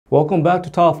Welcome back to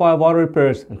Top 5 Auto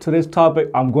Repairs. In today's topic,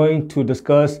 I'm going to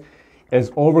discuss, is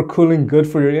overcooling good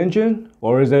for your engine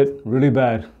or is it really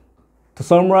bad? To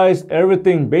summarize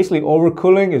everything, basically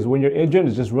overcooling is when your engine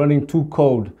is just running too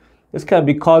cold. This can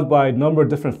be caused by a number of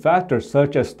different factors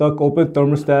such as stuck open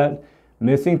thermostat,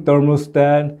 missing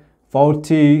thermostat,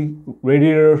 faulty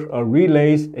radiator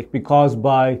relays. It can be caused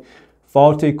by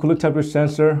faulty coolant temperature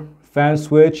sensor, fan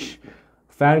switch,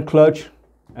 fan clutch,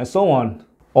 and so on.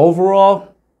 Overall,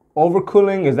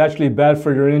 overcooling is actually bad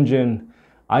for your engine.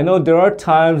 I know there are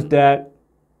times that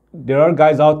there are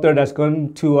guys out there that's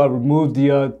going to remove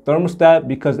the thermostat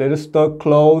because it is stuck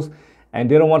closed and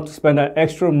they don't want to spend that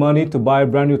extra money to buy a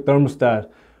brand new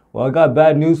thermostat. Well, I got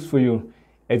bad news for you.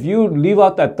 If you leave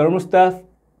out that thermostat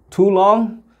too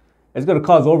long, it's going to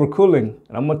cause overcooling.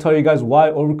 And I'm going to tell you guys why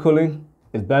overcooling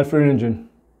is bad for your engine.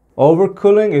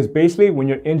 Overcooling is basically when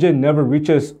your engine never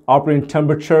reaches operating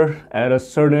temperature at a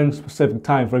certain specific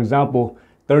time, for example,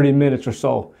 30 minutes or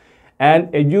so. And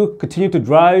if you continue to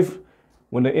drive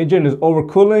when the engine is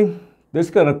overcooling, this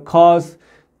is going to cause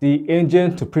the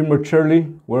engine to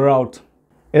prematurely wear out.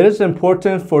 It is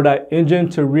important for that engine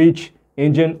to reach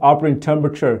engine operating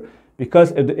temperature,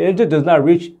 because if the engine does not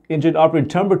reach engine operating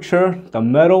temperature, the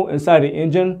metal inside the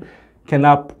engine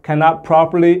cannot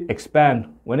properly expand.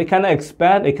 When it cannot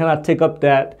expand, it cannot take up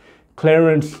that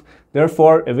clearance.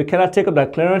 Therefore, if it cannot take up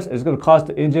that clearance, it's going to cause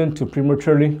the engine to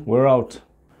prematurely wear out.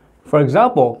 For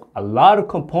example, a lot of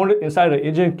components inside the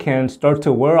engine can start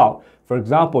to wear out. For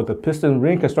example, the piston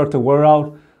ring can start to wear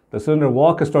out, the cylinder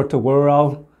wall can start to wear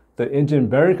out, the engine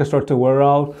bearing can start to wear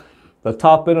out, the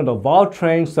top end of the valve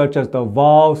train, such as the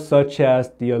valves, such as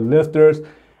the lifters,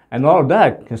 and all of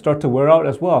that can start to wear out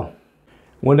as well.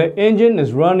 When the engine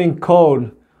is running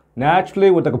cold, naturally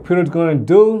what the computer is going to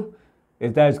do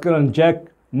is that it's going to inject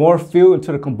more fuel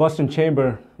into the combustion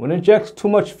chamber. When it injects too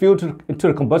much fuel into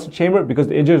the combustion chamber because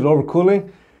the engine is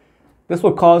overcooling, this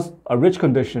will cause a rich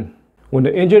condition. When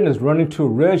the engine is running too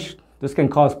rich, this can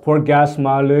cause poor gas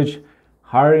mileage,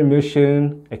 higher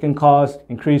emission, it can cause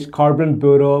increased carbon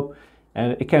buildup,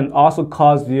 and it can also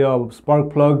cause the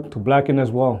spark plug to blacken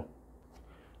as well.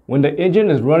 When the engine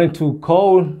is running too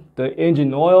cold, the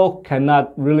engine oil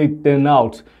cannot really thin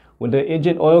out. When the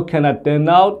engine oil cannot thin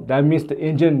out, that means the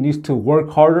engine needs to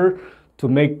work harder to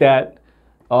make that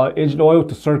engine oil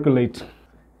to circulate.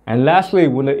 And lastly,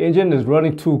 when the engine is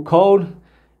running too cold,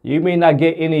 you may not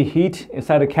get any heat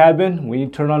inside the cabin when you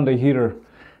turn on the heater.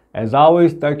 As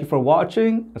always, thank you for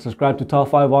watching and subscribe to Top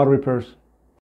 5 Auto Repairs.